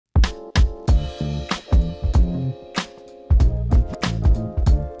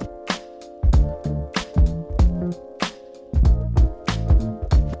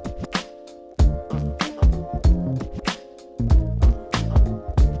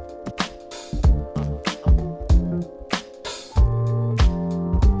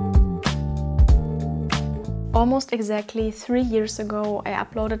Almost exactly 3 years ago, I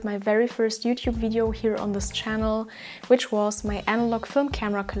uploaded my very first YouTube video here on this channel, which was my analog film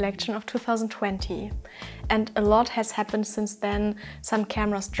camera collection of 2020. And a lot has happened since then. Some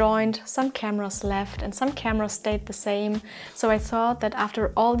cameras joined, some cameras left, and some cameras stayed the same. So I thought that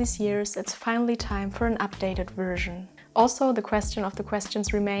after all these years, it's finally time for an updated version. Also, the question of the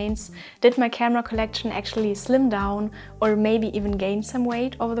questions remains, did my camera collection actually slim down or maybe even gain some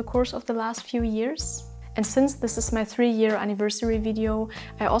weight over the course of the last few years? And since this is my 3-year anniversary video,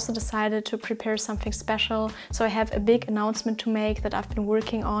 I also decided to prepare something special, so I have a big announcement to make that I've been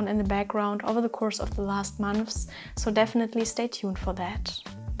working on in the background over the course of the last months, so definitely stay tuned for that.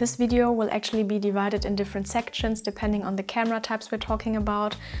 This video will actually be divided in different sections depending on the camera types we're talking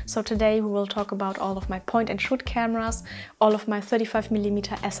about. So today we will talk about all of my point and shoot cameras, all of my 35mm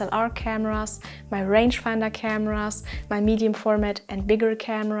SLR cameras, my rangefinder cameras, my medium format and bigger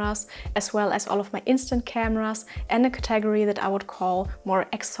cameras, as well as all of my instant cameras and a category that I would call more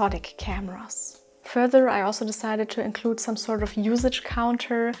exotic cameras. Further, I also decided to include some sort of usage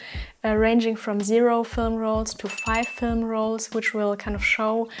counter ranging from 0 film rolls to 5 film rolls, which will kind of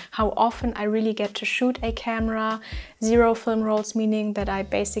show how often I really get to shoot a camera. 0 film rolls meaning that I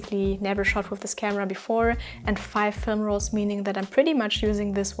basically never shot with this camera before, and 5 film rolls meaning that I'm pretty much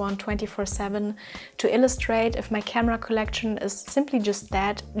using this one 24/7 to illustrate if my camera collection is simply just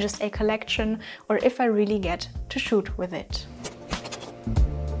that, just a collection, or if I really get to shoot with it.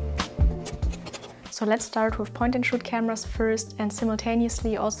 So let's start with point and shoot cameras first, and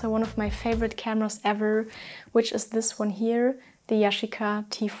simultaneously also one of my favorite cameras ever, which is this one here, the Yashica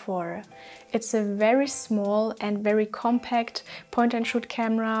T4. It's a very small and very compact point and shoot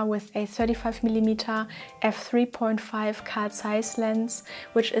camera with a 35mm f3.5 card size lens,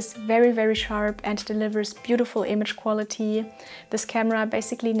 which is very sharp and delivers beautiful image quality. This camera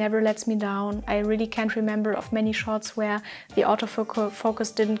basically never lets me down. I really can't remember of many shots where the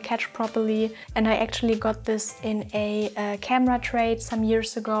autofocus didn't catch properly, and I actually got this in a camera trade some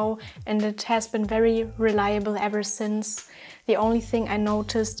years ago, and it has been very reliable ever since. The only thing I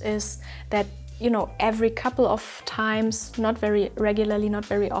noticed is that, you know, every couple of times, not very regularly, not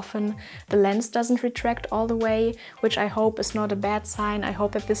very often, the lens doesn't retract all the way, which I hope is not a bad sign. I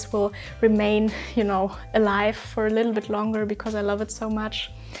hope that this will remain, you know, alive for a little bit longer because I love it so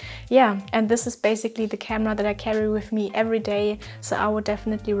much. Yeah, and this is basically the camera that I carry with me every day, so I would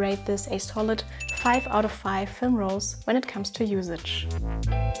definitely rate this a solid 5 out of 5 film rolls when it comes to usage.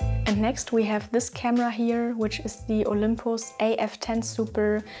 And next we have this camera here, which is the Olympus AF10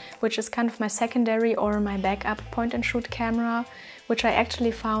 Super, which is kind of my secondary or my backup point and shoot camera, which I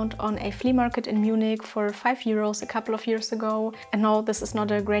actually found on a flea market in Munich for €5 a couple of years ago. And no, this is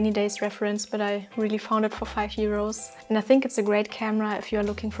not a Grainy Days reference, but I really found it for €5. And I think it's a great camera if you're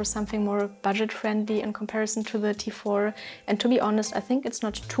looking for something more budget-friendly in comparison to the T4. And to be honest, I think it's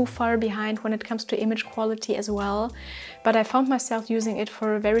not too far behind when it comes to image quality as well. But I found myself using it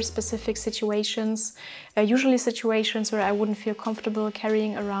for very specific situations, usually situations where I wouldn't feel comfortable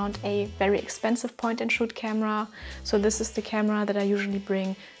carrying around a very expensive point and shoot camera. So this is the camera that I usually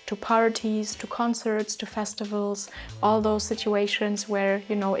bring to parties, to concerts, to festivals, all those situations where,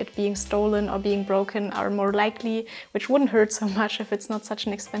 you know, it being stolen or being broken are more likely, which wouldn't hurt so much if it's not such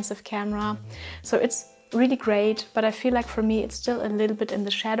an expensive camera. So it's really great, but I feel like for me it's still a little bit in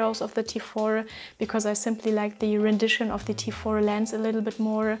the shadows of the T4 because I simply like the rendition of the T4 lens a little bit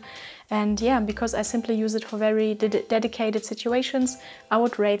more. And yeah, because I simply use it for very dedicated situations, I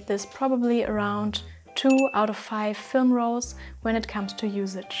would rate this probably around 2 out of 5 film rolls when it comes to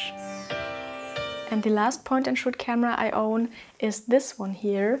usage. And the last point and shoot camera I own is this one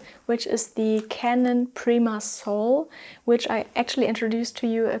here, which is the Canon Prima Sol, which I actually introduced to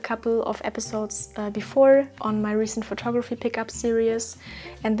you a couple of episodes before on my recent photography pickup series.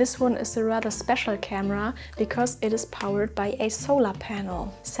 And this one is a rather special camera because it is powered by a solar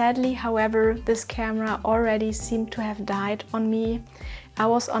panel. Sadly, however, this camera already seemed to have died on me. I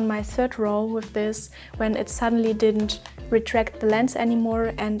was on my 3rd roll with this when it suddenly didn't retract the lens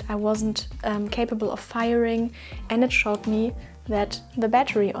anymore and I wasn't capable of firing, and it showed me that the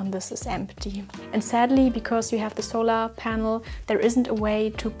battery on this is empty. And sadly, because you have the solar panel, there isn't a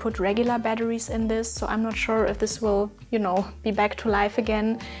way to put regular batteries in this, so I'm not sure if this will, you know, be back to life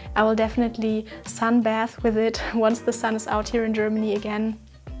again. I will definitely sunbath with it once the sun is out here in Germany again.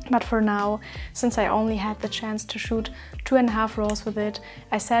 But for now, since I only had the chance to shoot 2.5 rolls with it,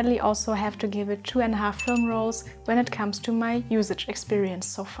 I sadly also have to give it 2.5 film rolls when it comes to my usage experience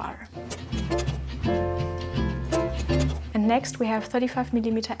so far. And next we have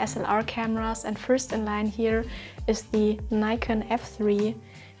 35mm SLR cameras, and first in line here is the Nikon F3,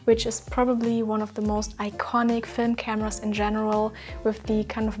 which is probably one of the most iconic film cameras in general, with the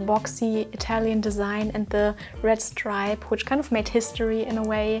kind of boxy Italian design and the red stripe, which kind of made history in a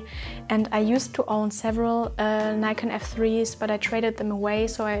way. And I used to own several Nikon F3s, but I traded them away,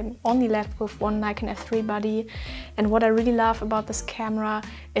 so I'm only left with one Nikon F3 body. And what I really love about this camera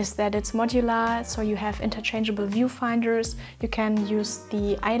is that it's modular, so you have interchangeable viewfinders. You can use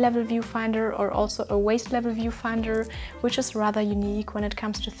the eye level viewfinder or also a waist level viewfinder, which is rather unique when it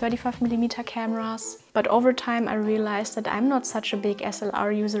comes to 35mm cameras. But over time I realized that I'm not such a big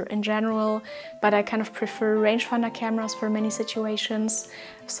SLR user in general, but I kind of prefer rangefinder cameras for many situations.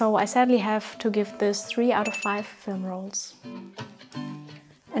 So I sadly have to give this 3 out of 5 film rolls.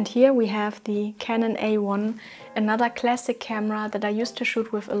 And here we have the Canon A1, another classic camera that I used to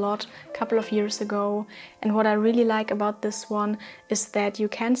shoot with a lot a couple of years ago. And what I really like about this one is that you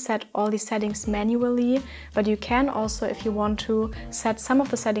can set all the settings manually, but you can also, if you want to, set some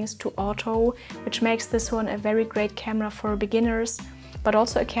of the settings to auto, which makes this one a very great camera for beginners, but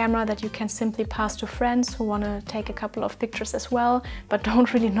also a camera that you can simply pass to friends who want to take a couple of pictures as well, but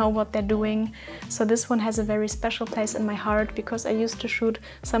don't really know what they're doing. So this one has a very special place in my heart because I used to shoot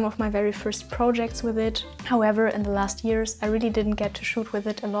some of my very first projects with it. However, in the last years, I really didn't get to shoot with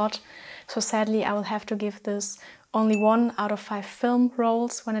it a lot. So sadly, I will have to give this only 1 out of 5 film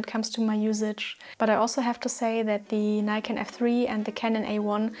rolls when it comes to my usage. But I also have to say that the Nikon F3 and the Canon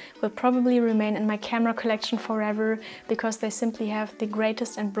A1 will probably remain in my camera collection forever because they simply have the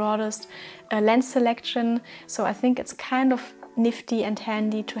greatest and broadest lens selection. So I think it's kind of nifty and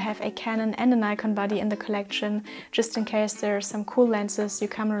handy to have a Canon and a Nikon body in the collection, just in case there are some cool lenses you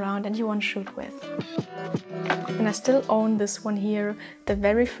come around and you want to shoot with. And I still own this one here, the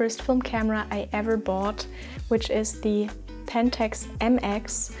very first film camera I ever bought, which is the Pentax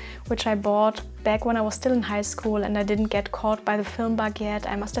MX, which I bought back when I was still in high school and I didn't get caught by the film bug yet.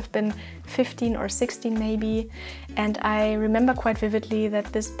 I must have been 15 or 16 maybe, and I remember quite vividly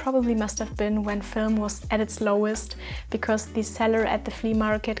that this probably must have been when film was at its lowest, because the seller at the flea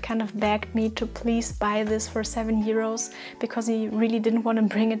market kind of begged me to please buy this for €7 because he really didn't want to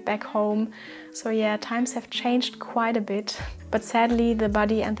bring it back home. So yeah, times have changed quite a bit. But sadly, the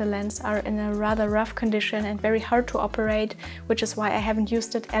body and the lens are in a rather rough condition and very hard to operate, which is why I haven't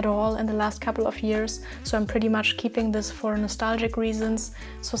used it at all in the last couple of years. So I'm pretty much keeping this for nostalgic reasons.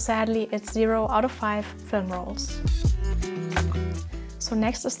 So sadly, it's 0 out of 5 film rolls. So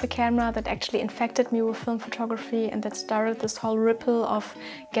next is the camera that actually infected me with film photography and that started this whole ripple of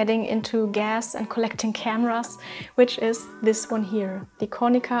getting into gas and collecting cameras, which is this one here, the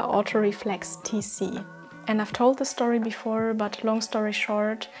Konica Autoreflex TC. And I've told this story before, but long story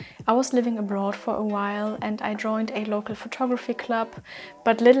short, I was living abroad for a while and I joined a local photography club,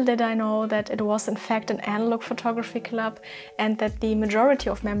 but little did I know that it was in fact an analog photography club and that the majority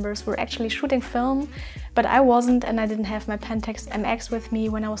of members were actually shooting film, but I wasn't, and I didn't have my Pentax MX with me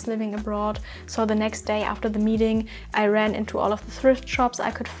when I was living abroad. So the next day after the meeting, I ran into all of the thrift shops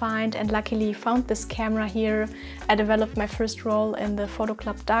I could find and luckily found this camera here. I developed my first roll in the photo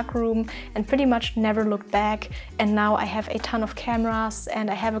club darkroom and pretty much never looked back, and now I have a ton of cameras and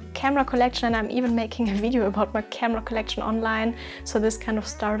I have a camera collection, and I'm even making a video about my camera collection online, so this kind of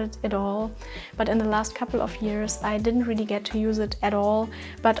started it all. But in the last couple of years I didn't really get to use it at all,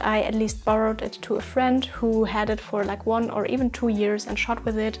 but I at least borrowed it to a friend who had it for like 1 or even 2 years and shot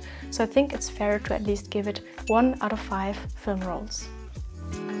with it, so I think it's fair to at least give it 1 out of 5 film rolls.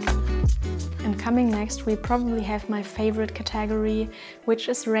 And coming next, we probably have my favorite category, which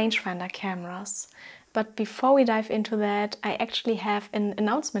is rangefinder cameras. But before we dive into that, I actually have an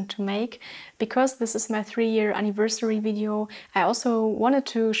announcement to make. Because this is my 3-year anniversary video, I also wanted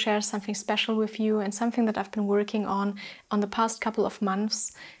to share something special with you and something that I've been working on the past couple of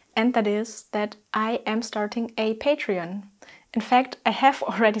months. And that is that I am starting a Patreon. In fact, I have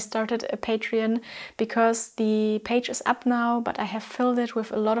already started a Patreon because the page is up now, but I have filled it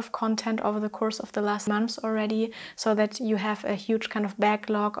with a lot of content over the course of the last months already, so that you have a huge kind of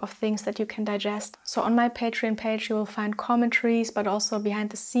backlog of things that you can digest. So on my Patreon page you will find commentaries, but also behind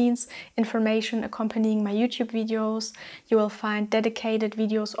the scenes information accompanying my YouTube videos. You will find dedicated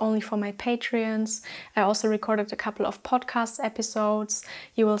videos only for my Patreons. I also recorded a couple of podcast episodes.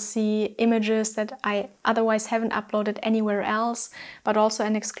 You will see images that I otherwise haven't uploaded anywhere else, but also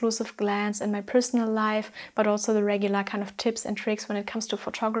an exclusive glance in my personal life, but also the regular kind of tips and tricks when it comes to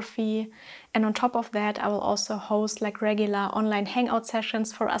photography. And on top of that, I will also host like regular online hangout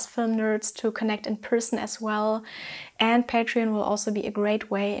sessions for us film nerds to connect in person as well. And Patreon will also be a great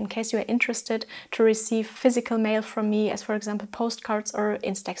way in case you are interested to receive physical mail from me, as for example postcards or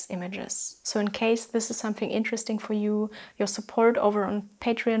Instax images. So in case this is something interesting for you, your support over on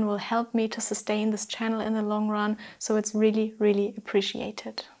Patreon will help me to sustain this channel in the long run, so it's really, really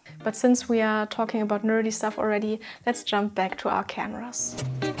appreciated. But since we are talking about nerdy stuff already, let's jump back to our cameras.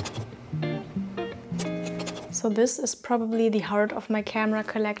 So this is probably the heart of my camera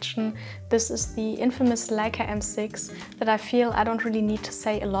collection. This is the infamous Leica M6 that I feel I don't really need to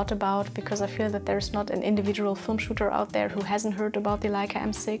say a lot about, because I feel that there's not an individual film shooter out there who hasn't heard about the Leica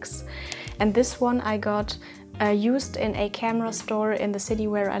M6. And this one I got used in a camera store in the city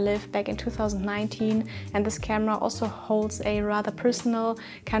where I live back in 2019, and this camera also holds a rather personal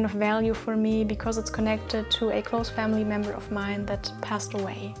kind of value for me because it's connected to a close family member of mine that passed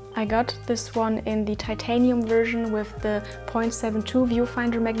away. I got this one in the titanium version with the 0.72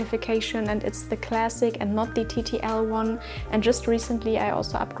 viewfinder magnification, and it's the classic and not the TTL one. And just recently I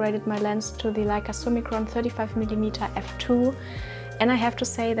also upgraded my lens to the Leica Summicron 35mm f2. And I have to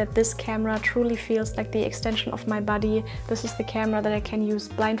say that this camera truly feels like the extension of my body. This is the camera that I can use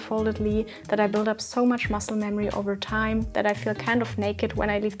blindfoldedly, that I build up so much muscle memory over time, that I feel kind of naked when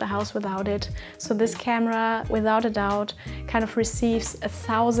I leave the house without it. So this camera, without a doubt, kind of receives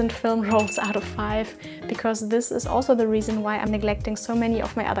 1,000 film rolls out of 5, because this is also the reason why I'm neglecting so many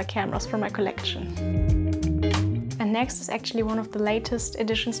of my other cameras from my collection. And next is actually one of the latest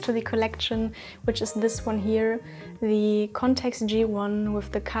additions to the collection, which is this one here, the Contax G1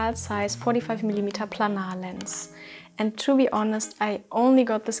 with the Carl Zeiss 45mm planar lens. And to be honest, I only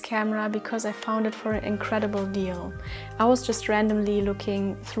got this camera because I found it for an incredible deal. I was just randomly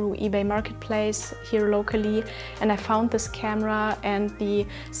looking through eBay Marketplace here locally, and I found this camera, and the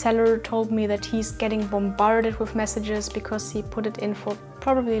seller told me that he's getting bombarded with messages because he put it in for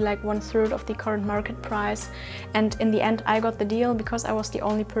probably like 1/3 of the current market price. And in the end I got the deal because I was the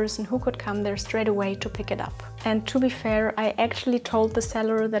only person who could come there straight away to pick it up. And to be fair, I actually told the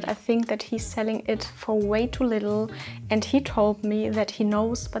seller that I think that he's selling it for way too little, and he told me that he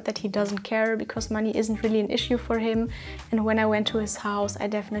knows but that he doesn't care because money isn't really an issue for him. And when I went to his house, I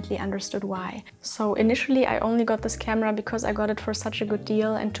definitely understood why. So initially I only got this camera because I got it for such a good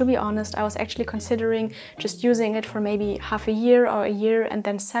deal, and to be honest, I was actually considering just using it for maybe half a year or a year and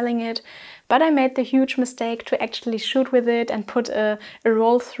then selling it. But I made the huge mistake to actually shoot with it and put a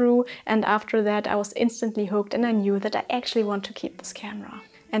roll through, and after that I was instantly hooked, and I knew that I actually want to keep this camera.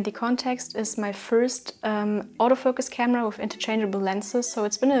 And the Contax is my first autofocus camera with interchangeable lenses, so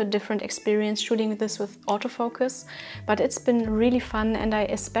it's been a different experience shooting this with autofocus, but it's been really fun, and I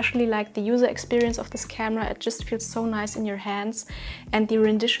especially like the user experience of this camera. It just feels so nice in your hands, and the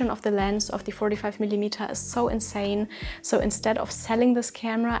rendition of the lens of the 45mm is so insane. So instead of selling this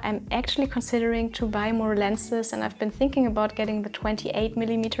camera, I'm actually considering to buy more lenses, and I've been thinking about getting the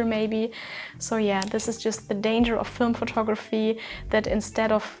 28mm maybe. So yeah, this is just the danger of film photography, that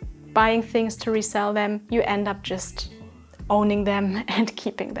instead of buying things to resell them, you end up just owning them and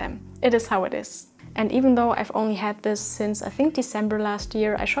keeping them. It is how it is. And even though I've only had this since I think December last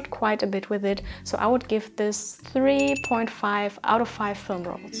year, I shot quite a bit with it, so I would give this 3.5 out of 5 film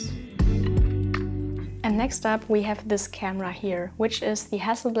rolls. And next up we have this camera here, which is the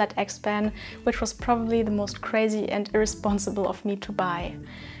Hasselblad X-Pan, which was probably the most crazy and irresponsible of me to buy.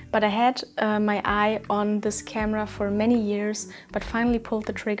 But I had my eye on this camera for many years, but finally pulled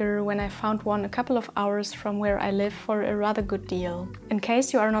the trigger when I found one a couple of hours from where I live for a rather good deal. In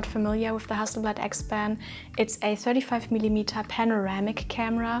case you are not familiar with the Hasselblad X-Pan, it's a 35mm panoramic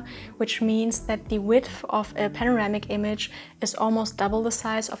camera, which means that the width of a panoramic image is almost double the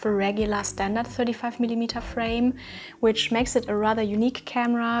size of a regular standard 35mm frame, which makes it a rather unique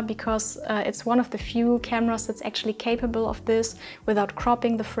camera because it's one of the few cameras that's actually capable of this without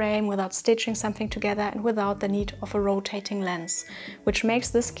cropping the frame, without stitching something together, and without the need of a rotating lens, which makes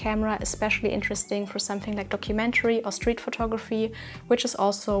this camera especially interesting for something like documentary or street photography, which is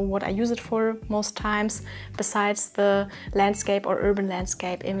also what I use it for most times, besides the landscape or urban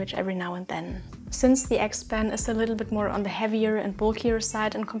landscape image every now and then. Since the X-Pan is a little bit more on the heavier and bulkier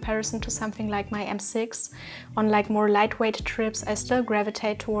side in comparison to something like my M6, on like more lightweight trips I still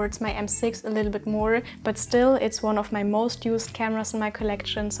gravitate towards my M6 a little bit more, but still it's one of my most used cameras in my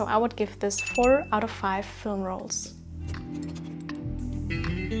collection, so I would give this 4 out of 5 film rolls.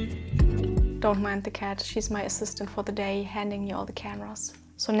 Don't mind the cat, she's my assistant for the day, handing me all the cameras.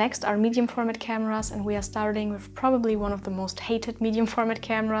 So next are medium format cameras, and we are starting with probably one of the most hated medium format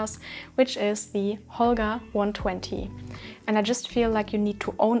cameras, which is the Holga 120. And I just feel like you need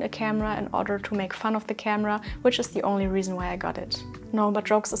to own a camera in order to make fun of the camera, which is the only reason why I got it. No, but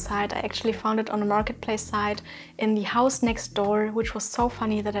jokes aside, I actually found it on a marketplace site in the house next door, which was so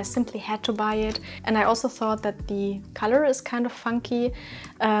funny that I simply had to buy it. And I also thought that the color is kind of funky.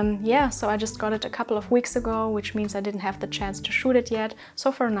 Yeah, so I just got it a couple of weeks ago, which means I didn't have the chance to shoot it yet.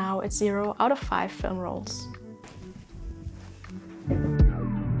 So for now, it's 0 out of 5 film rolls.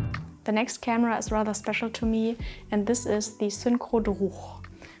 The next camera is rather special to me, and this is the Synchro Druch.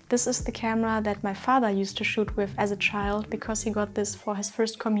 This is the camera that my father used to shoot with as a child because he got this for his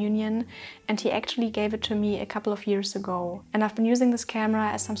first communion, and he actually gave it to me a couple of years ago. And I've been using this camera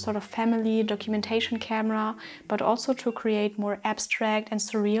as some sort of family documentation camera, but also to create more abstract and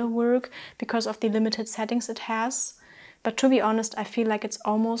surreal work because of the limited settings it has. But to be honest, I feel like it's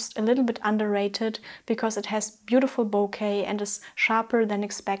almost a little bit underrated because it has beautiful bokeh and is sharper than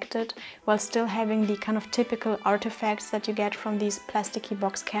expected, while still having the kind of typical artifacts that you get from these plasticky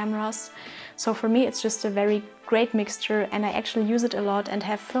box cameras. So for me, it's just a very great mixture, and I actually use it a lot and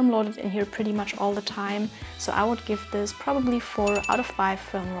have film loaded in here pretty much all the time. So I would give this probably 4 out of 5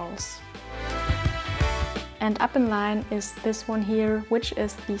 film rolls. And up in line is this one here, which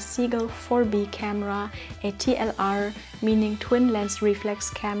is the Seagull 4B camera, a TLR, meaning twin lens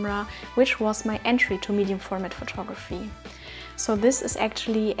reflex camera, which was my entry to medium format photography. So this is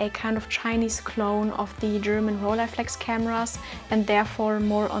actually a kind of Chinese clone of the German Rolleiflex cameras, and therefore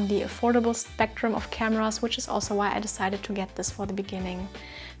more on the affordable spectrum of cameras, which is also why I decided to get this for the beginning.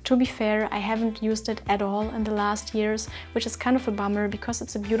 To be fair, I haven't used it at all in the last years, which is kind of a bummer because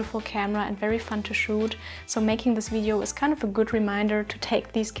it's a beautiful camera and very fun to shoot. So making this video is kind of a good reminder to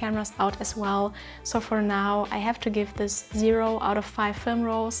take these cameras out as well. So for now, I have to give this 0 out of 5 film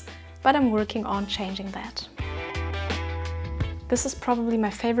rolls, but I'm working on changing that. This is probably my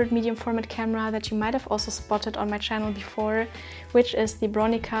favorite medium format camera that you might have also spotted on my channel before, which is the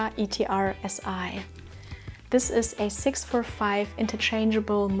Bronica ETR SI. This is a 645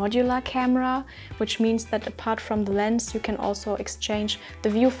 interchangeable modular camera, which means that apart from the lens, you can also exchange the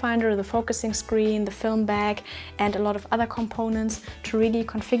viewfinder, the focusing screen, the film bag, and a lot of other components to really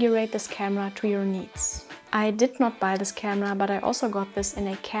configure this camera to your needs. I did not buy this camera, but I also got this in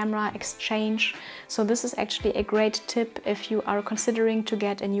a camera exchange. So this is actually a great tip if you are considering to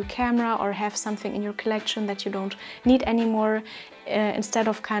get a new camera or have something in your collection that you don't need anymore. Instead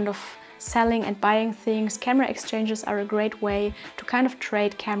of kind of selling and buying things, camera exchanges are a great way to kind of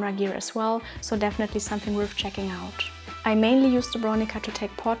trade camera gear as well, so definitely something worth checking out. I mainly used the Bronica to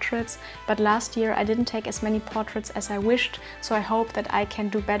take portraits, but last year I didn't take as many portraits as I wished, so I hope that I can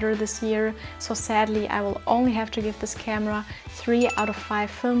do better this year. So sadly, I will only have to give this camera 3 out of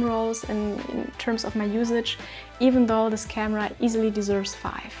 5 film rolls in terms of my usage, even though this camera easily deserves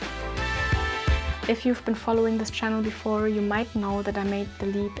 5. If you've been following this channel before, you might know that I made the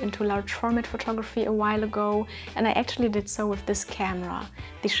leap into large format photography a while ago, and I actually did so with this camera,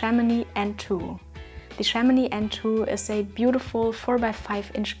 the Chamonix N2. The Chamonix N2 is a beautiful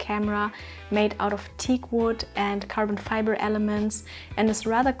 4x5 inch camera made out of teak wood and carbon fiber elements, and is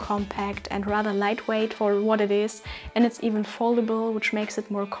rather compact and rather lightweight for what it is, and it's even foldable, which makes it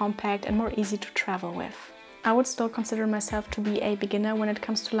more compact and more easy to travel with. I would still consider myself to be a beginner when it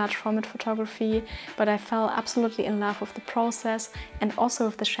comes to large format photography, but I fell absolutely in love with the process and also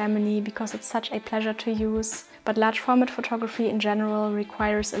with the Chamonix because it's such a pleasure to use. But large format photography in general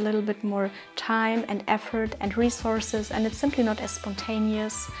requires a little bit more time and effort and resources, and it's simply not as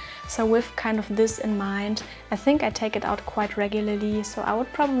spontaneous. So with kind of this in mind, I think I take it out quite regularly, so I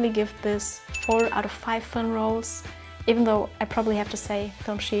would probably give this 4 out of 5 film rolls. Even though I probably have to say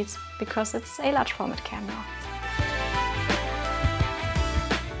film sheets because it's a large format camera.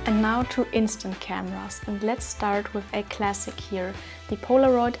 And now to instant cameras, and let's start with a classic here, the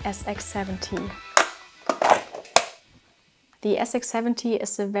Polaroid SX70. The SX70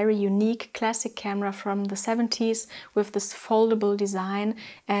 is a very unique classic camera from the 70s with this foldable design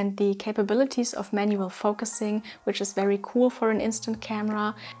and the capabilities of manual focusing, which is very cool for an instant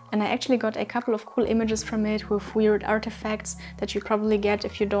camera. And I actually got a couple of cool images from it with weird artifacts that you probably get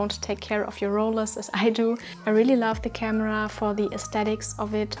if you don't take care of your rollers as I do. I really love the camera for the aesthetics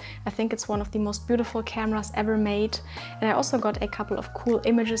of it. I think it's one of the most beautiful cameras ever made. And I also got a couple of cool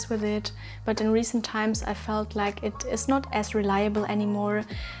images with it, but in recent times I felt like it is not as reliable anymore.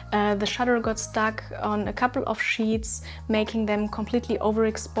 The shutter got stuck on a couple of sheets, making them completely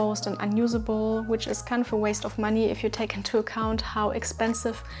overexposed and unusable, which is kind of a waste of money if you take into account how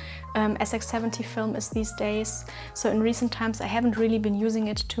expensive SX70 film is these days. So in recent times I haven't really been using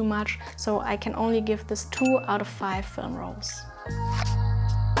it too much, so I can only give this 2 out of 5 film rolls.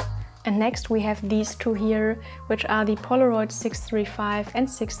 And next we have these two here, which are the Polaroid 635 and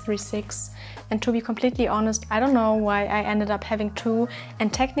 636. And to be completely honest, I don't know why I ended up having two,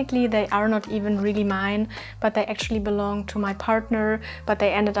 and technically they are not even really mine, but they actually belong to my partner, but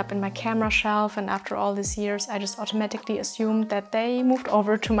they ended up in my camera shelf, and after all these years I just automatically assumed that they moved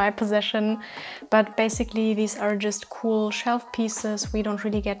over to my possession. But basically these are just cool shelf pieces. We don't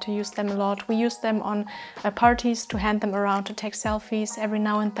really get to use them a lot. We use them on parties to hand them around to take selfies every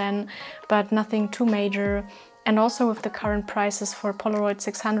now and then, but nothing too major. And also with the current prices for Polaroid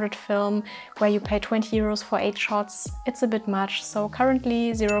 600 film, where you pay 20 euros for 8 shots, it's a bit much. So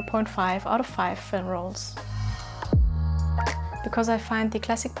currently 0.5 out of 5 film rolls. Because I find the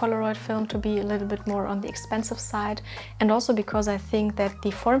classic Polaroid film to be a little bit more on the expensive side, and also because I think that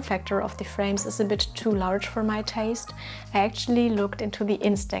the form factor of the frames is a bit too large for my taste, I actually looked into the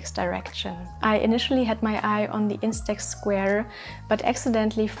Instax direction. I initially had my eye on the Instax Square, but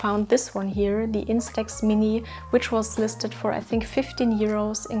accidentally found this one here, the Instax Mini, which was listed for I think 15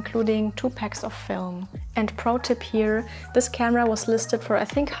 euros, including 2 packs of film. And pro tip here, this camera was listed for I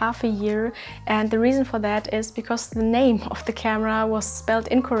think half a year, and the reason for that is because the name of the camera was spelled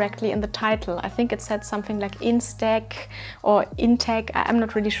incorrectly in the title. I think it said something like Instax or Intec, I'm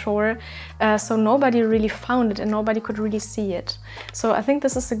not really sure. So nobody really found it and nobody could really see it. So I think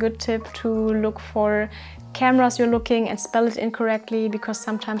this is a good tip to look for cameras you're looking and spell it incorrectly, because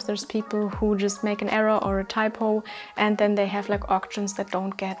sometimes there's people who just make an error or a typo and then they have like auctions that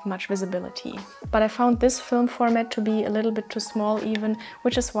don't get much visibility. But I found this film format to be a little bit too small even,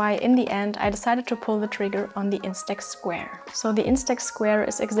 which is why in the end I decided to pull the trigger on the Instax Square. So the Instax Square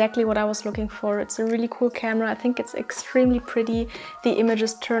is exactly what I was looking for. It's a really cool camera. I think it's extremely pretty. The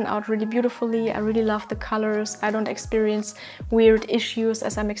images turn out really beautifully. I really love the colors. I don't experience weird issues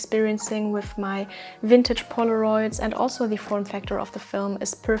as I'm experiencing with my vintage Polaroids, and also the form factor of the film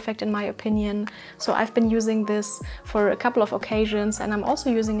is perfect in my opinion. So I've been using this for a couple of occasions, and I'm also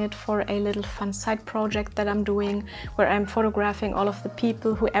using it for a little fun side project that I'm doing, where I'm photographing all of the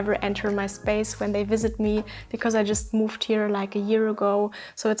people who ever enter my space when they visit me, because I just moved here like a year ago.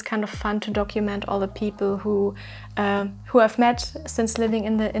 So it's kind of fun to document all the people who I've met since living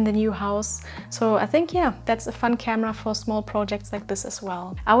in the new house. So I think, yeah, that's a fun camera for small projects like this as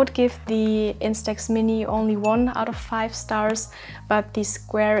well. I would give the Instax Mini only 1 out of 5 stars, but the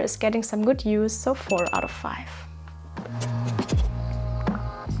Square is getting some good use, so 4 out of 5.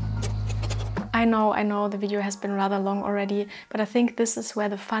 I know the video has been rather long already, but I think this is where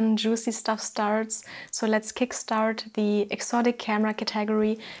the fun, juicy stuff starts. So let's kickstart the exotic camera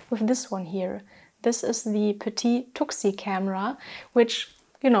category with this one here. This is the Petit Tuxi camera, which,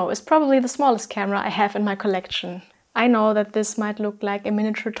 you know, is probably the smallest camera I have in my collection. I know that this might look like a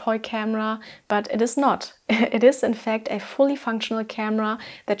miniature toy camera, but it is not. It is in fact a fully functional camera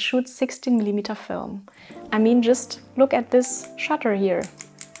that shoots 16mm film. I mean, just look at this shutter here.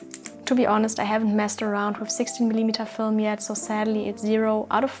 To be honest, I haven't messed around with 16mm film yet, so sadly it's 0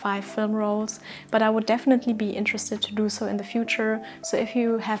 out of 5 film rolls, but I would definitely be interested to do so in the future. So if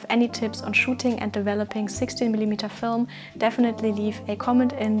you have any tips on shooting and developing 16mm film, definitely leave a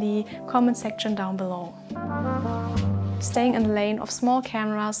comment in the comment section down below. Staying in the lane of small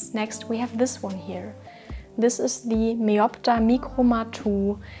cameras, next we have this one here. This is the Meopta Microma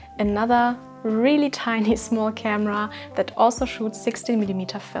 2, another really tiny small camera that also shoots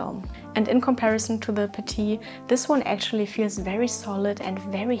 16mm film. And in comparison to the Petit, this one actually feels very solid and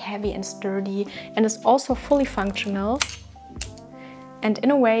very heavy and sturdy, and is also fully functional. And in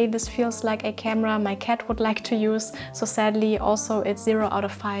a way, this feels like a camera my cat would like to use, so sadly also it's 0 out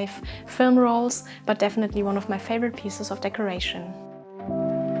of 5 film rolls, but definitely one of my favorite pieces of decoration.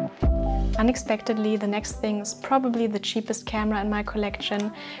 Unexpectedly, the next thing is probably the cheapest camera in my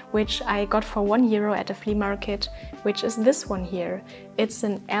collection, which I got for €1 at a flea market, which is this one here. It's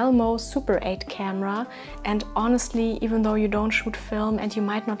an Elmo Super 8 camera, and honestly, even though you don't shoot film and you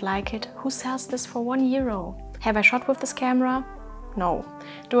might not like it, who sells this for €1? Have I shot with this camera? No.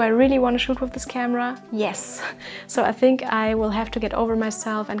 Do I really want to shoot with this camera? Yes. So I think I will have to get over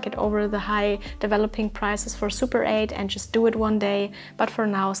myself and get over the high developing prices for Super 8 and just do it one day. But for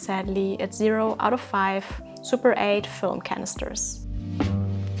now, sadly, it's 0 out of 5 Super 8 film canisters.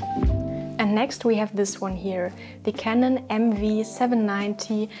 And next we have this one here, the Canon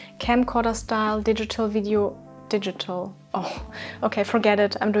MV790 camcorder style digital video. Oh, okay, forget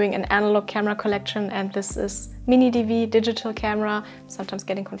it. I'm doing an analog camera collection, and this is mini DV digital camera. Sometimes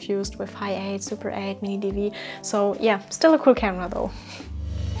getting confused with high 8, Super 8, mini DV. So yeah, still a cool camera though.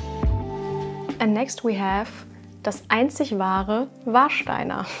 And next we have das einzig wahre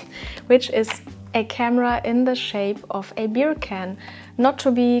Warsteiner, which is a camera in the shape of a beer can, not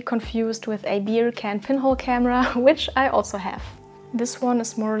to be confused with a beer can pinhole camera, which I also have. This one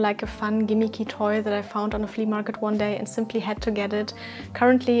is more like a fun gimmicky toy that I found on a flea market one day and simply had to get it.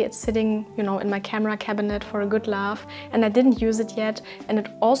 Currently it's sitting, you know, in my camera cabinet for a good laugh, and I didn't use it yet, and it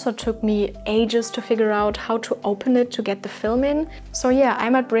also took me ages to figure out how to open it to get the film in. So yeah, I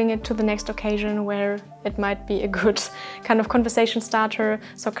might bring it to the next occasion where it might be a good kind of conversation starter.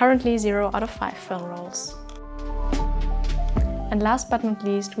 So currently 0 out of 5 film rolls. And last but not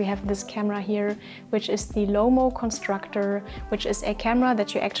least, we have this camera here, which is the Lomo Constructor, which is a camera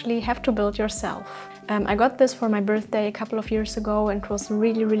that you actually have to build yourself. I got this for my birthday a couple of years ago and it was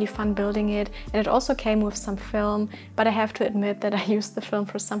really fun building it. And it also came with some film, but I have to admit that I used the film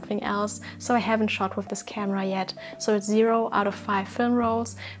for something else, so I haven't shot with this camera yet. So it's 0 out of 5 film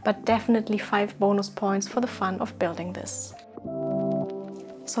rolls, but definitely 5 bonus points for the fun of building this.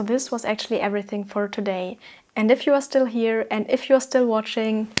 So this was actually everything for today. And if you are still here and if you are still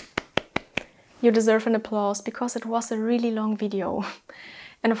watching, you deserve an applause because it was a really long video.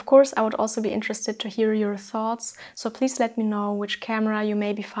 And of course, I would also be interested to hear your thoughts. So please let me know which camera you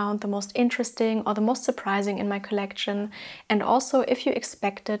maybe found the most interesting or the most surprising in my collection. And also if you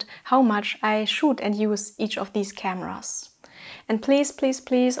expected how much I shoot and use each of these cameras. And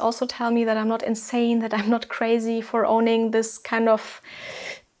please also tell me that I'm not insane, that I'm not crazy for owning this kind of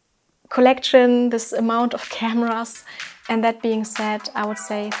collection, this amount of cameras. And that being said, I would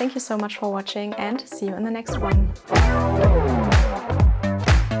say thank you so much for watching and see you in the next one.